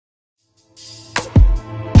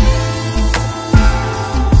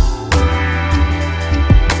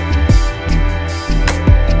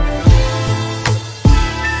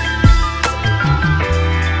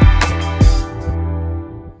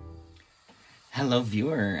Hello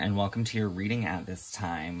viewer, and welcome to your reading at this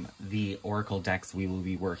time. The oracle decks we will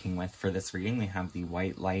be working with for this reading, we have the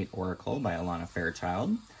White Light Oracle by Alana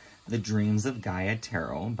Fairchild, the Dreams of Gaia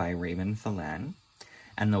Tarot by Raven Phelan,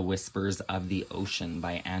 and the Whispers of the Ocean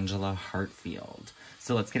by Angela Hartfield.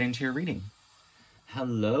 So let's get into your reading.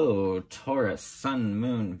 Hello, Taurus, Sun,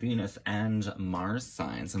 Moon, Venus, and Mars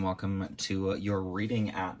signs, and welcome to your reading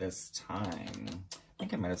at this time. I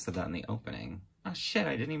think I might have said that in the opening. Oh shit,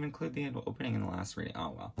 I didn't even include the opening in the last reading.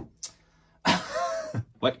 Oh well.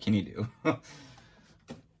 What can you do?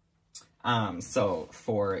 So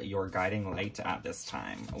for your guiding light at this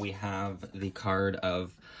time, we have the card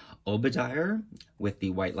of Obadiah with the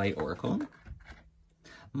White Light Oracle.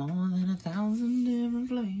 More than 1,000 different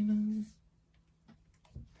flavors.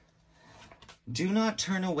 Do not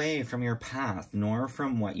turn away from your path, nor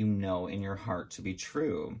from what you know in your heart to be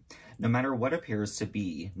true. No matter what appears to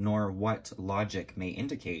be, nor what logic may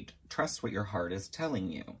indicate, trust what your heart is telling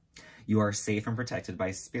you. You are safe and protected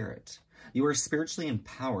by spirit. You are spiritually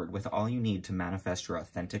empowered with all you need to manifest your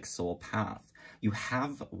authentic soul path. You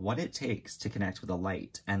have what it takes to connect with the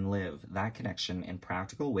light and live that connection in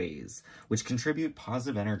practical ways, which contribute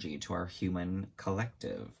positive energy to our human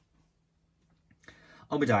collective.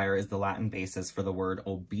 Obadiah is the Latin basis for the word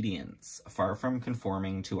obedience. Far from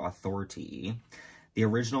conforming to authority, the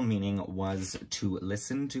original meaning was to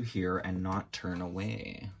listen, to hear, and not turn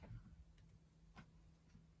away.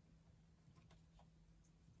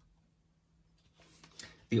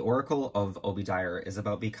 The Oracle of Obadiah is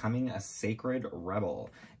about becoming a sacred rebel,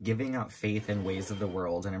 giving up faith in ways of the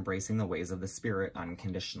world and embracing the ways of the spirit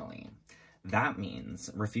unconditionally. That means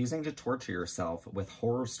refusing to torture yourself with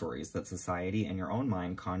horror stories that society and your own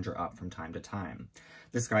mind conjure up from time to time.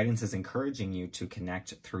 This guidance is encouraging you to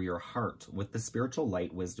connect through your heart with the spiritual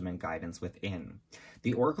light, wisdom, and guidance within.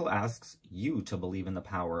 The Oracle asks you to believe in the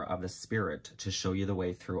power of the Spirit to show you the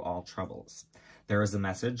way through all troubles. There is a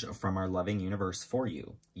message from our loving universe for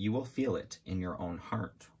you. You will feel it in your own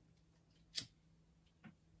heart.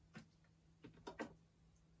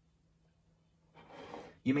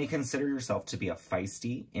 You may consider yourself to be a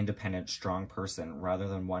feisty, independent, strong person rather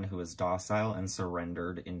than one who is docile and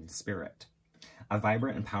surrendered in spirit. A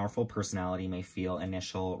vibrant and powerful personality may feel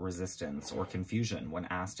initial resistance or confusion when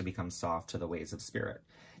asked to become soft to the ways of spirit.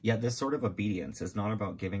 Yet this sort of obedience is not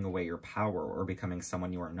about giving away your power or becoming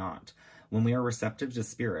someone you are not. When we are receptive to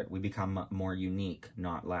spirit, we become more unique,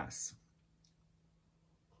 not less.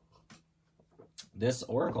 This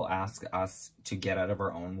oracle asks us to get out of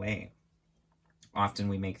our own way. Often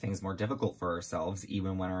we make things more difficult for ourselves,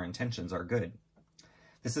 even when our intentions are good.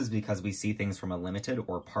 This is because we see things from a limited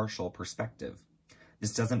or partial perspective.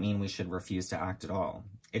 This doesn't mean we should refuse to act at all.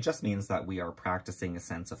 It just means that we are practicing a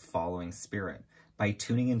sense of following spirit. By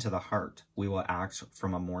tuning into the heart, we will act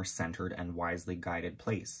from a more centered and wisely guided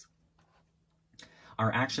place.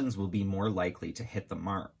 Our actions will be more likely to hit the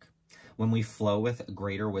mark. When we flow with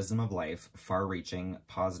greater wisdom of life, far-reaching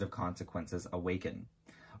positive consequences awaken.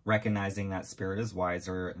 Recognizing that spirit is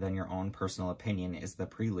wiser than your own personal opinion is the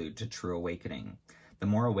prelude to true awakening. The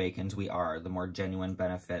more awakened we are, the more genuine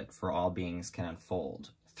benefit for all beings can unfold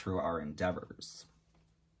through our endeavors.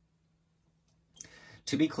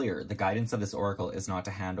 To be clear, the guidance of this oracle is not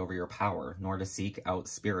to hand over your power, nor to seek out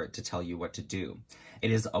spirit to tell you what to do.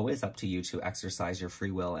 It is always up to you to exercise your free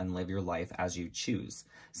will and live your life as you choose.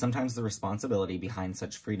 Sometimes the responsibility behind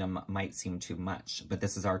such freedom might seem too much, but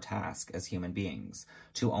this is our task as human beings,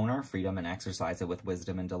 to own our freedom and exercise it with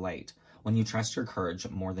wisdom and delight. When you trust your courage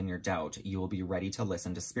more than your doubt, you will be ready to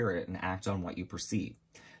listen to spirit and act on what you perceive.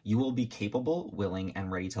 You will be capable, willing,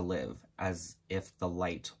 and ready to live as if the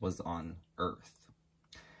light was on earth.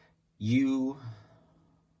 You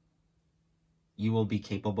will be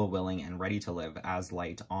capable, willing, and ready to live as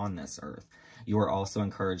light on this earth. You are also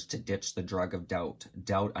encouraged to ditch the drug of doubt.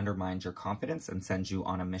 Doubt undermines your confidence and sends you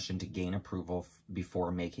on a mission to gain approval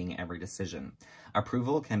before making every decision.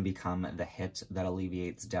 Approval can become the hit that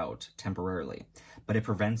alleviates doubt temporarily, but it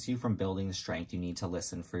prevents you from building the strength you need to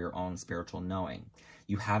listen for your own spiritual knowing.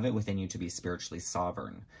 You have it within you to be spiritually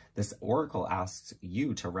sovereign. This oracle asks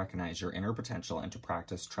you to recognize your inner potential and to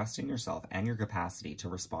practice trusting yourself and your capacity to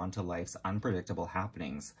respond to life's unpredictable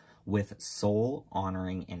happenings with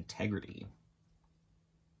soul-honoring integrity.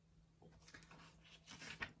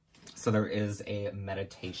 So there is a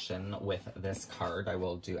meditation with this card I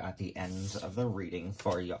will do at the end of the reading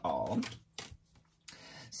for you all.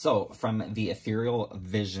 So from the Ethereal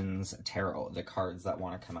Visions Tarot, the cards that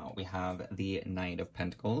want to come out, we have the Knight of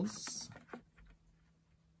Pentacles,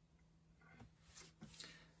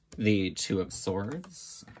 the Two of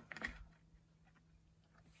Swords,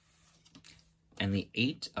 and the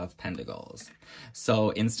Eight of Pentacles.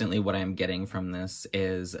 So instantly what I'm getting from this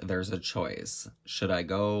is there's a choice. Should I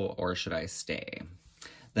go or should I stay?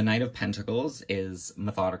 The Knight of Pentacles is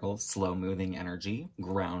methodical, slow-moving energy,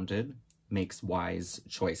 grounded, makes wise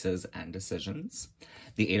choices and decisions.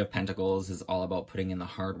 The Eight of Pentacles is all about putting in the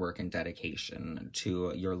hard work and dedication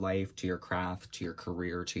to your life, to your craft, to your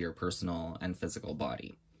career, to your personal and physical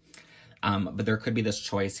body. But there could be this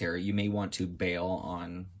choice here. You may want to bail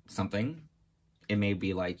on something. It may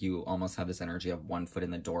be like you almost have this energy of one foot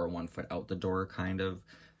in the door, one foot out the door, kind of.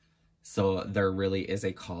 So there really is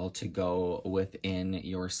a call to go within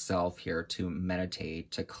yourself here, to meditate,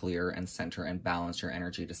 to clear and center and balance your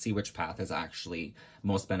energy, to see which path is actually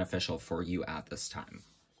most beneficial for you at this time.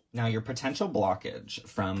 Now, your potential blockage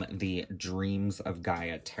from the Dreams of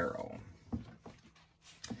Gaia Tarot.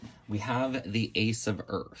 We have the Ace of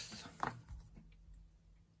Earth.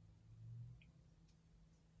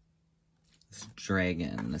 This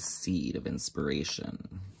dragon, the seed of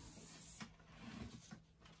inspiration.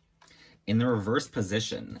 In the reverse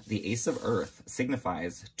position, the Ace of Earth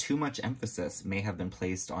signifies too much emphasis may have been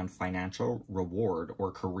placed on financial reward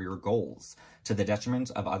or career goals to the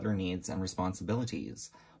detriment of other needs and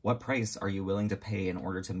responsibilities. What price are you willing to pay in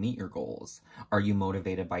order to meet your goals? Are you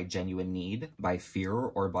motivated by genuine need, by fear,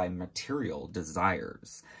 or by material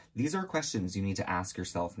desires? These are questions you need to ask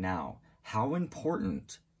yourself now. How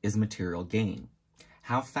important is material gain?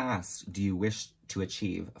 How fast do you wish to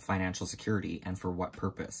achieve financial security, and for what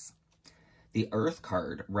purpose? The Earth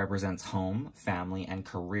card represents home, family, and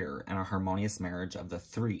career, and a harmonious marriage of the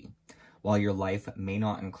three. While your life may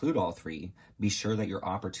not include all three, be sure that your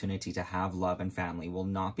opportunity to have love and family will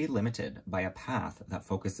not be limited by a path that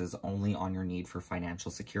focuses only on your need for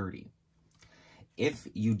financial security. If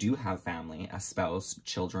you do have family, a spouse,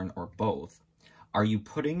 children, or both, are you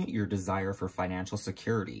putting your desire for financial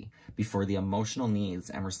security before the emotional needs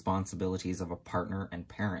and responsibilities of a partner and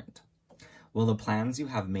parent? Will the plans you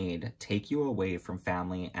have made take you away from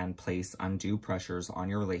family and place undue pressures on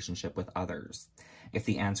your relationship with others? If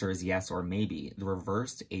the answer is yes or maybe, the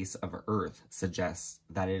reversed Ace of Earth suggests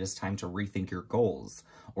that it is time to rethink your goals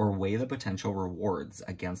or weigh the potential rewards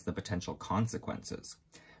against the potential consequences.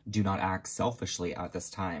 Do not act selfishly at this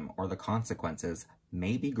time, or the consequences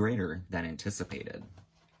may be greater than anticipated.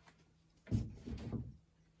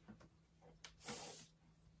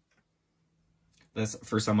 This,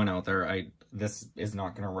 for someone out there, this is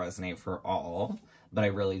not going to resonate for all, but I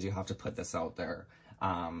really do have to put this out there.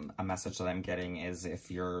 A message that I'm getting is, if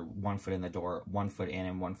you're 1 foot in the door, 1 foot in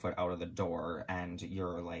and 1 foot out of the door, and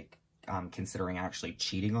you're like considering actually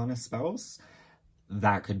cheating on a spouse,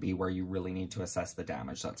 that could be where you really need to assess the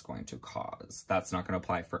damage that's going to cause. That's not going to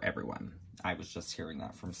apply for everyone. I was just hearing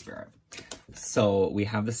that from Spirit. So we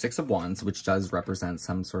have the Six of Wands, which does represent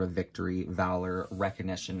some sort of victory, valor,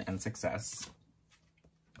 recognition, and success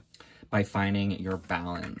by finding your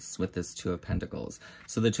balance with this Two of Pentacles.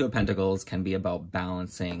 So the Two of Pentacles can be about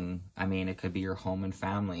balancing, I mean, it could be your home and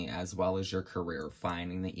family as well as your career,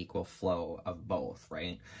 finding the equal flow of both,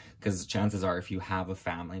 right? Because chances are, if you have a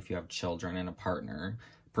family, if you have children and a partner,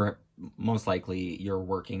 most likely you're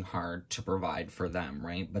working hard to provide for them,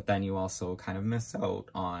 right? But then you also kind of miss out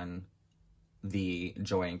on the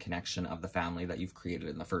joy and connection of the family that you've created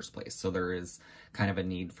in the first place. So there is kind of a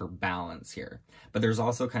need for balance here. But there's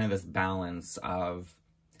also kind of this balance of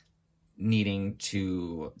needing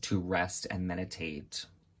to rest and meditate,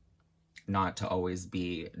 not to always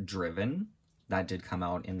be driven. That did come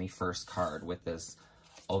out in the first card with this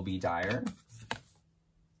Obadiah,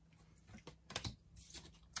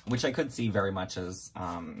 which I could see very much as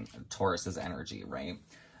Taurus's energy, right?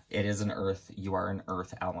 It is an earth, you are an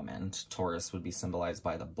earth element. Taurus would be symbolized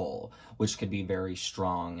by the bull, which could be very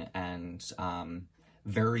strong and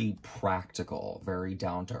very practical, very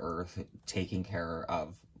down to earth, taking care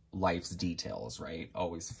of life's details, right?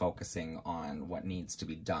 Always focusing on what needs to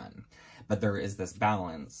be done. But there is this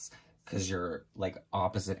balance, because your like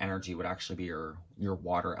opposite energy would actually be your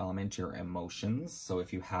water element, your emotions. So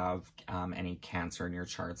if you have any Cancer in your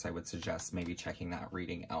charts, I would suggest maybe checking that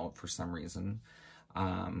reading out for some reason.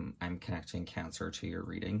 I'm connecting Cancer to your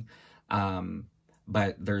reading.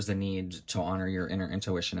 But there's a need to honor your inner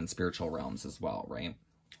intuition and spiritual realms as well, right?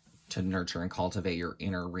 To nurture and cultivate your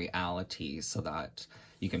inner reality so that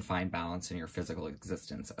you can find balance in your physical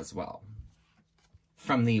existence as well.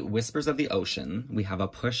 From the Whispers of the Ocean, we have a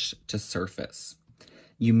push to surface.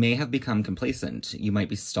 You may have become complacent. You might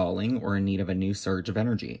be stalling or in need of a new surge of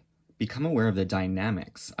energy. Become aware of the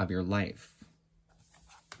dynamics of your life.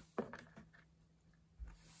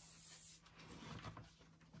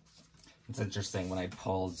 It's interesting, when I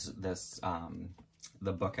pulled this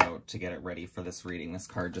the book out to get it ready for this reading, this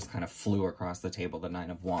card just kind of flew across the table, the Nine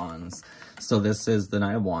of Wands. So this is the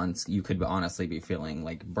Nine of Wands. You could honestly be feeling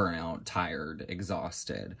like burnout, tired,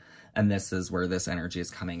 exhausted. And this is where this energy is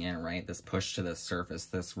coming in, right? This push to the surface,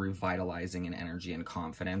 this revitalizing in energy and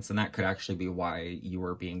confidence. And that could actually be why you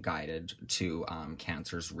were being guided to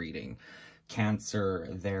Cancer's reading. Cancer,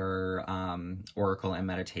 their oracle and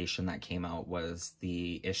meditation that came out was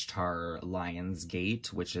the Ishtar Lion's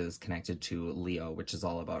Gate, which is connected to Leo, which is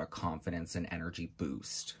all about a confidence and energy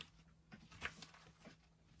boost.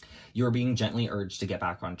 You are being gently urged to get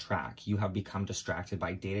back on track. You have become distracted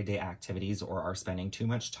by day-to-day activities or are spending too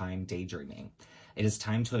much time daydreaming. It is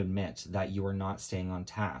time to admit that you are not staying on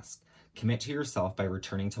task. Commit to yourself by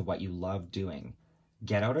returning to what you love doing.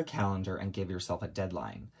 Get out a calendar and give yourself a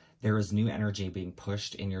deadline. There is new energy being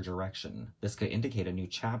pushed in your direction. This could indicate a new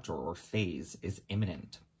chapter or phase is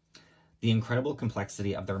imminent. The incredible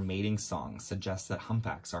complexity of their mating song suggests that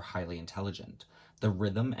humpbacks are highly intelligent. The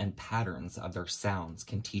rhythm and patterns of their sounds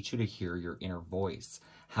can teach you to hear your inner voice,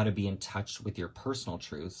 how to be in touch with your personal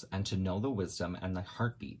truths, and to know the wisdom and the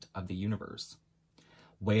heartbeat of the universe.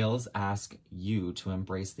 Whales ask you to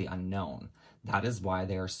embrace the unknown. That is why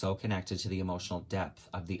they are so connected to the emotional depth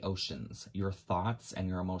of the oceans, your thoughts and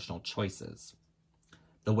your emotional choices.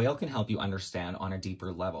 The whale can help you understand on a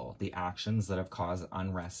deeper level the actions that have caused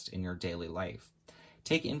unrest in your daily life.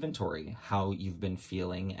 Take inventory how you've been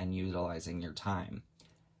feeling and utilizing your time.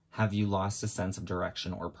 Have you lost a sense of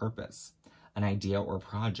direction or purpose? An idea or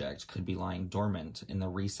project could be lying dormant in the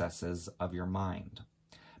recesses of your mind.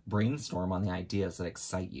 Brainstorm on the ideas that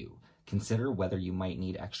excite you. Consider whether you might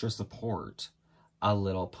need extra support, a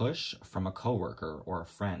little push from a coworker or a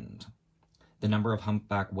friend. The number of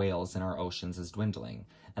humpback whales in our oceans is dwindling,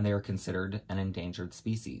 and they are considered an endangered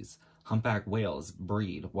species. Humpback whales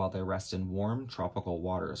breed while they rest in warm tropical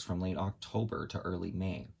waters from late October to early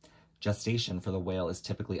May. Gestation for the whale is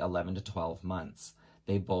typically 11 to 12 months.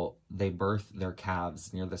 They birth their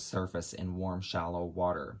calves near the surface in warm, shallow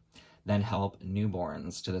water, then help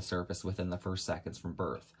newborns to the surface within the first seconds from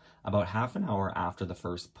birth. About half an hour after the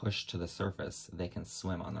first push to the surface, they can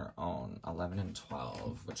swim on their own. 11 and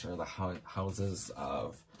 12, which are the houses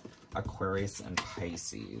of Aquarius and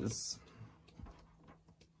Pisces.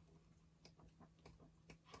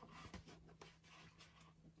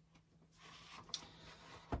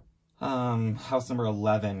 House number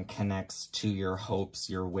 11 connects to your hopes,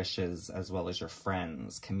 your wishes, as well as your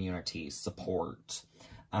friends, community, support.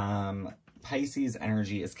 Pisces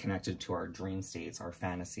energy is connected to our dream states, our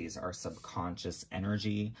fantasies, our subconscious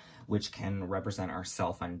energy, which can represent our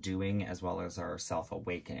self-undoing as well as our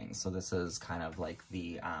self-awakening. So this is kind of like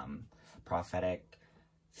the prophetic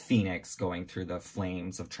phoenix going through the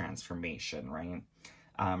flames of transformation, right?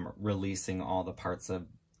 Releasing all the parts of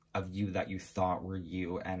you that you thought were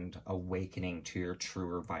you and awakening to your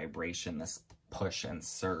truer vibration, this push and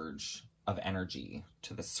surge of energy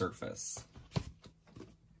to the surface.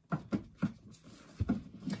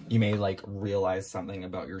 You may like realize something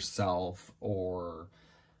about yourself or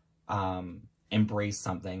embrace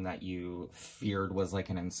something that you feared was like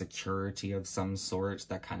an insecurity of some sort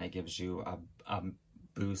that kind of gives you a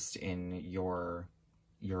boost in your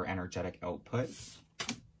energetic output.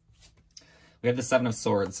 We have the Seven of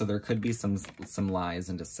Swords, so there could be some lies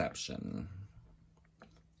and deception.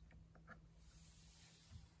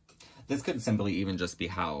 This could simply even just be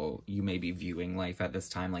how you may be viewing life at this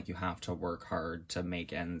time, like you have to work hard to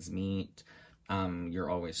make ends meet. You're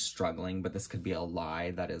always struggling, but this could be a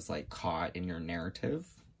lie that is like caught in your narrative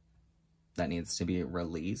that needs to be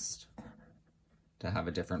released to have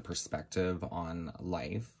a different perspective on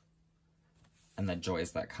life and the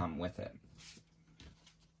joys that come with it.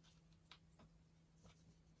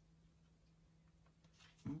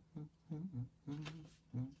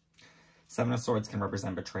 Seven of Swords can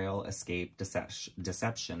represent betrayal, escape,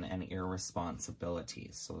 deception, and irresponsibility.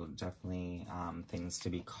 So definitely things to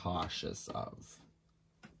be cautious of.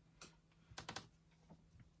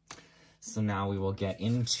 So now we will get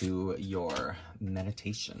into your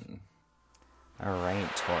meditation. All right,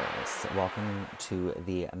 Taurus. Welcome to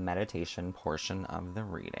the meditation portion of the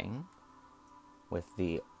reading with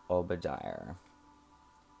the Obadiah.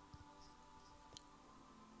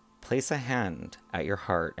 Place a hand at your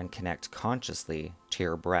heart and connect consciously to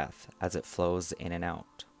your breath as it flows in and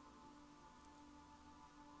out.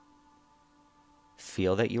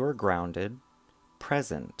 Feel that you are grounded,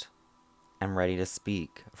 present, and ready to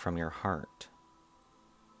speak from your heart.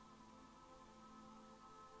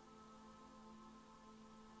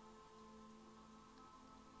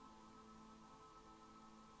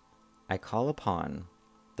 I call upon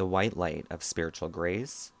the white light of spiritual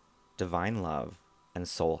grace, divine love, and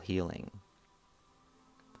soul healing.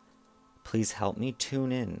 Please help me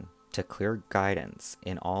tune in to clear guidance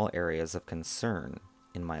in all areas of concern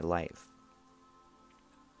in my life.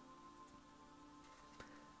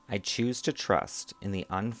 I choose to trust in the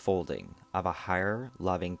unfolding of a higher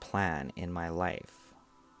loving plan in my life.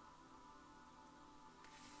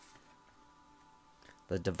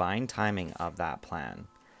 The divine timing of that plan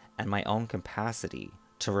and my own capacity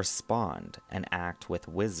to respond and act with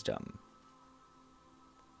wisdom.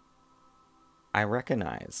 I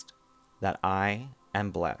recognized that I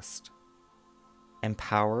am blessed,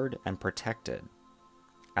 empowered, and protected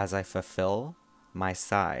as I fulfill my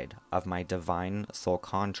side of my divine soul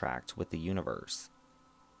contract with the universe.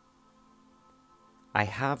 I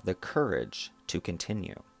have the courage to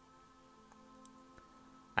continue.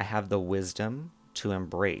 I have the wisdom to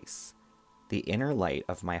embrace the inner light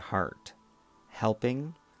of my heart,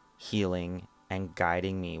 helping, healing, and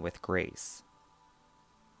guiding me with grace.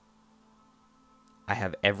 I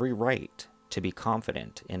have every right to be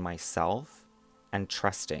confident in myself and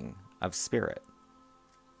trusting of spirit.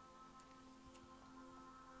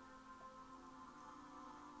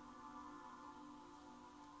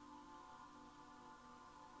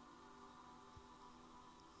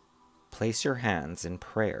 Place your hands in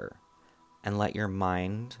prayer and let your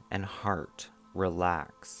mind and heart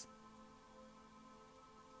relax.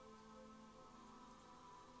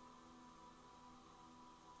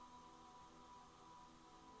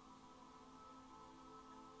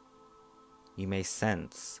 You may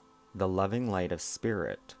sense the loving light of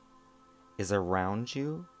spirit is around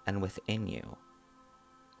you and within you.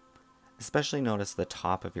 Especially notice the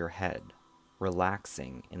top of your head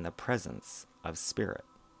relaxing in the presence of spirit.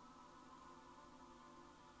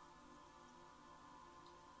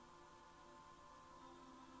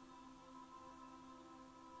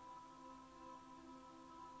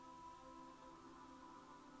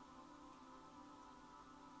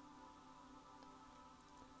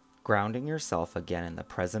 Grounding yourself again in the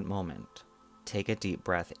present moment, take a deep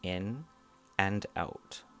breath in and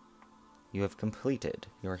out. You have completed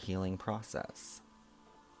your healing process.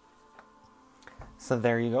 So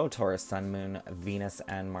there you go, Taurus, Sun, Moon, Venus,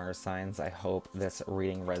 and Mars signs. I hope this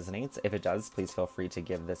reading resonates. If it does, please feel free to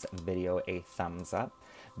give this video a thumbs up.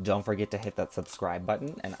 Don't forget to hit that subscribe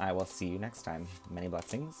button, and I will see you next time. Many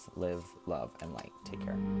blessings. Live, love, and light. Take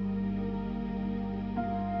care.